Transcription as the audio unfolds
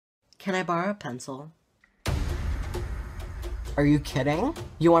Can I borrow a pencil? Are you kidding?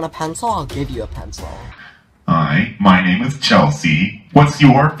 You want a pencil? I'll give you a pencil. Hi, my name is Chelsea. What's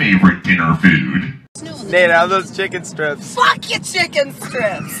your favorite dinner food? Nate, have those chicken strips. Fuck your chicken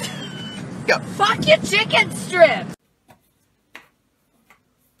strips! Go. Fuck your chicken strips!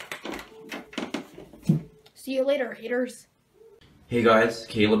 See you later, haters. Hey guys,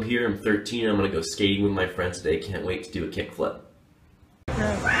 Caleb here. I'm 13 and I'm gonna go skating with my friends today. Can't wait to do a kickflip.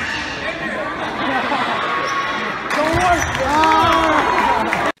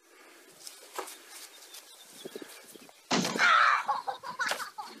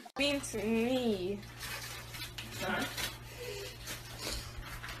 Mean to me.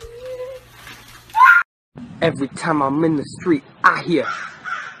 Every time I'm in the street, I hear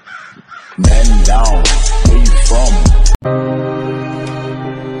Man down, where you from?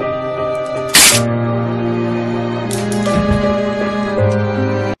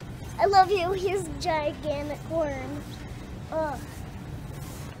 I love you, he's a gigantic worm. I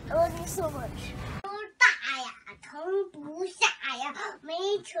love you so much.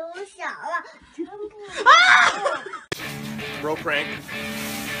 bro prank.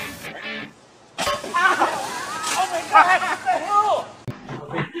 Oh my god, what the hell?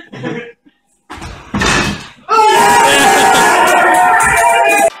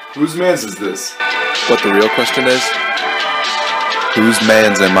 Whose man's is this? What the real question is, whose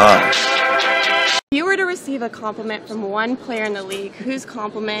man's am I? If you were to receive a compliment from one player in the league, whose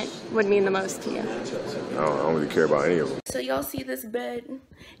compliment would mean the most to you? I don't really care about any of them. So y'all see this bed?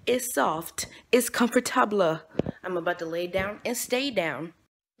 It's soft. It's comfortable. I'm about to lay down and stay down.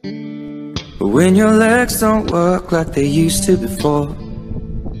 But when your legs don't work like they used to before.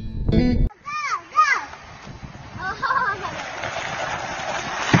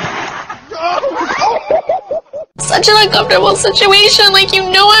 Such an uncomfortable situation. Like, you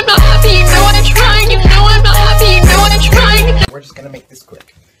know I'm not happy. You know I'm trying. You know I'm not happy. You know I'm trying. We're just gonna make this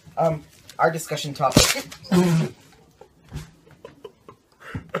quick. Our discussion topic.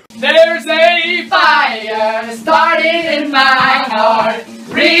 There's a fire starting in my heart,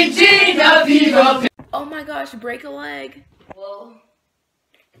 reaching a fever. Oh my gosh, break a leg. Whoa.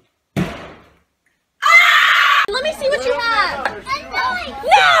 Let me see what you have. No!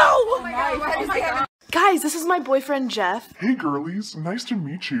 Oh my god. Guys, this is my boyfriend, Jeff. Hey girlies, nice to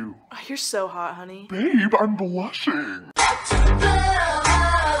meet you. Oh, you're so hot, honey. Babe, I'm blushing.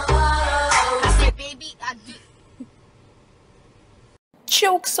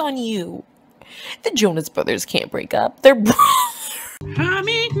 Joke's on you. The Jonas Brothers can't break up. They're I'm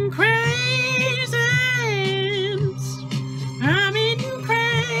eating crazy. I'm eating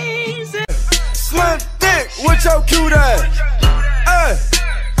crazy. Slim thick with your cute ass. Hey,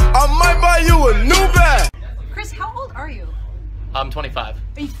 I might buy you a new bag. Chris, how old are you? I'm 25. Are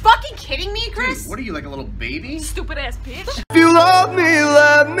you fucking kidding me, Chris? Dude, what are you, like a little baby? Stupid ass bitch. If you love me,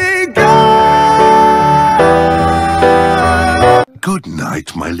 let me go. Good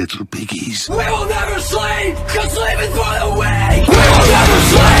night, my little piggies. We will never sleep, cause sleep is for the weak. We will never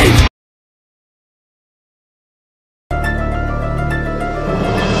sleep.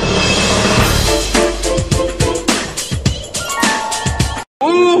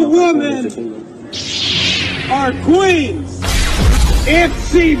 All women are queens. If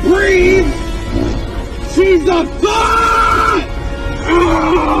she breathes, she's a thought!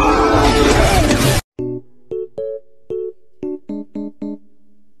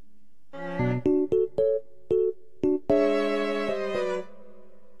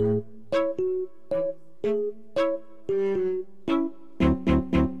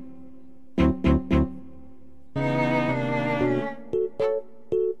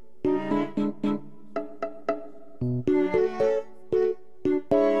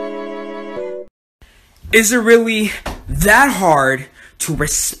 Is it really that hard to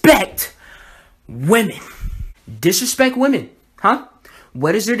respect women? Disrespect women, huh?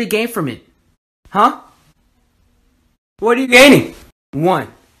 What is there to gain from it? Huh? What are you gaining? One,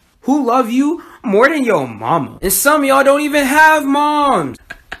 who love you more than your mama. And some of y'all don't even have moms.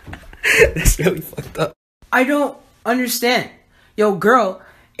 That's really fucked up. I don't understand. Yo, girl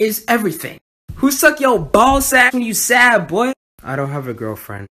is everything. Who suck your ball sack when you sad, boy? I don't have a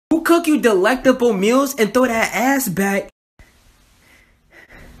girlfriend. Who cook you delectable meals and throw that ass back?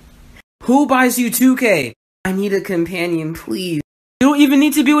 Who buys you 2K? I need a companion, please. You don't even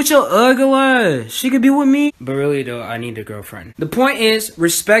need to be with your ugly ass. She could be with me. But really though, I need a girlfriend. The point is,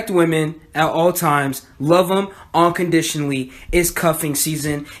 respect women at all times. Love them unconditionally. It's cuffing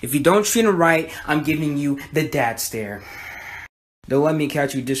season. If you don't treat them right, I'm giving you the dad stare. Don't let me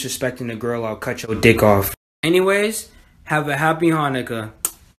catch you disrespecting a girl, I'll cut your dick off. Anyways, have a happy Hanukkah.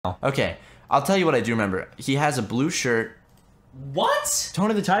 Okay, I'll tell you what I do remember. He has a blue shirt. What?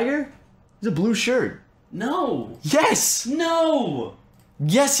 Tony the Tiger? He's a blue shirt. No. Yes! No.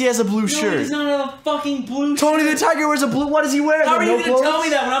 Yes, he has a blue No, shirt. he does not have a fucking blue Tony shirt. the Tiger wears a blue. What does he wear? How are you No gonna tell clothes? me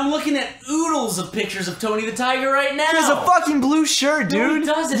that when I'm looking at oodles of pictures of Tony the Tiger right now? He has a fucking blue shirt, dude. No, he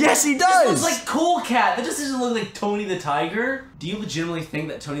doesn't. Yes, he This does. looks like Cool Cat. That just doesn't look like Tony the Tiger. Do you legitimately think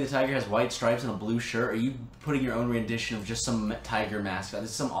that Tony the Tiger has white stripes and a blue shirt? Or are you putting your own rendition of just some tiger mascot? This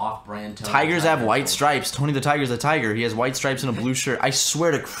is some off-brand Tony Tigers the Tiger have white stripes. Tony the Tiger's a tiger. He has white stripes and a blue shirt. I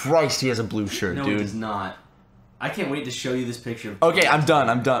swear to Christ, he has a blue shirt, No, dude. he does not. I can't wait to show you this picture. Okay, I'm done.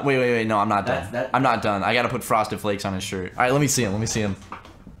 I'm done. Wait. No, I'm not done. That- I'm not done. I gotta put Frosted Flakes on his shirt. All right, let me see him. Let me see him.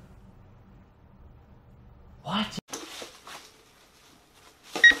 What?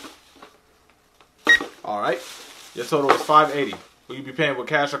 All right. Your total is $580. Will you be paying with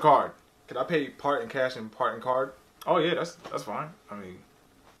cash or card? Can I pay part in cash and part in card? Oh yeah, that's fine. I mean,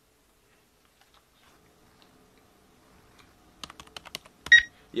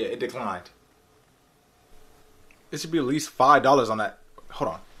 yeah, it declined. It should be at least $5 on that.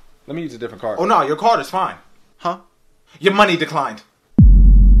 Hold on. Let me use a different card. Oh no, your card is fine. Huh? Your money declined.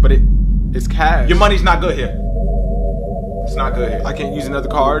 But it's cash. Your money's not good here. It's not good here. I can't use another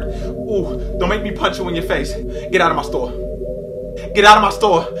card. Ooh, don't make me punch you in your face. Get out of my store. Get out of my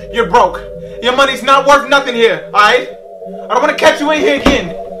store. You're broke. Your money's not worth nothing here, alright? I don't want to catch you in here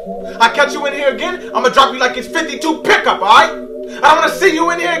again. I catch you in here again, I'm gonna drop you like it's 52 pickup, alright? I don't want to see you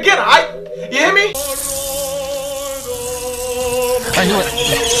in here again, alright? You hear me? I knew it.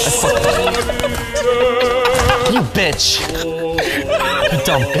 You bitch. You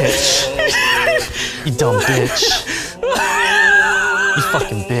dumb bitch. You dumb bitch. You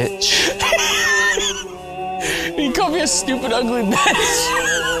fucking bitch. You called me a stupid, ugly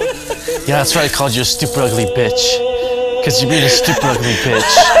bitch. Yeah, that's right. I called you a stupid, ugly bitch. Because you're being a stupid, ugly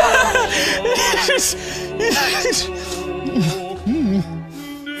bitch.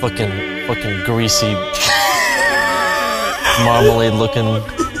 Fucking greasy, marmalade looking.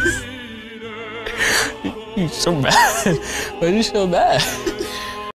 You're so bad. Why are you so bad?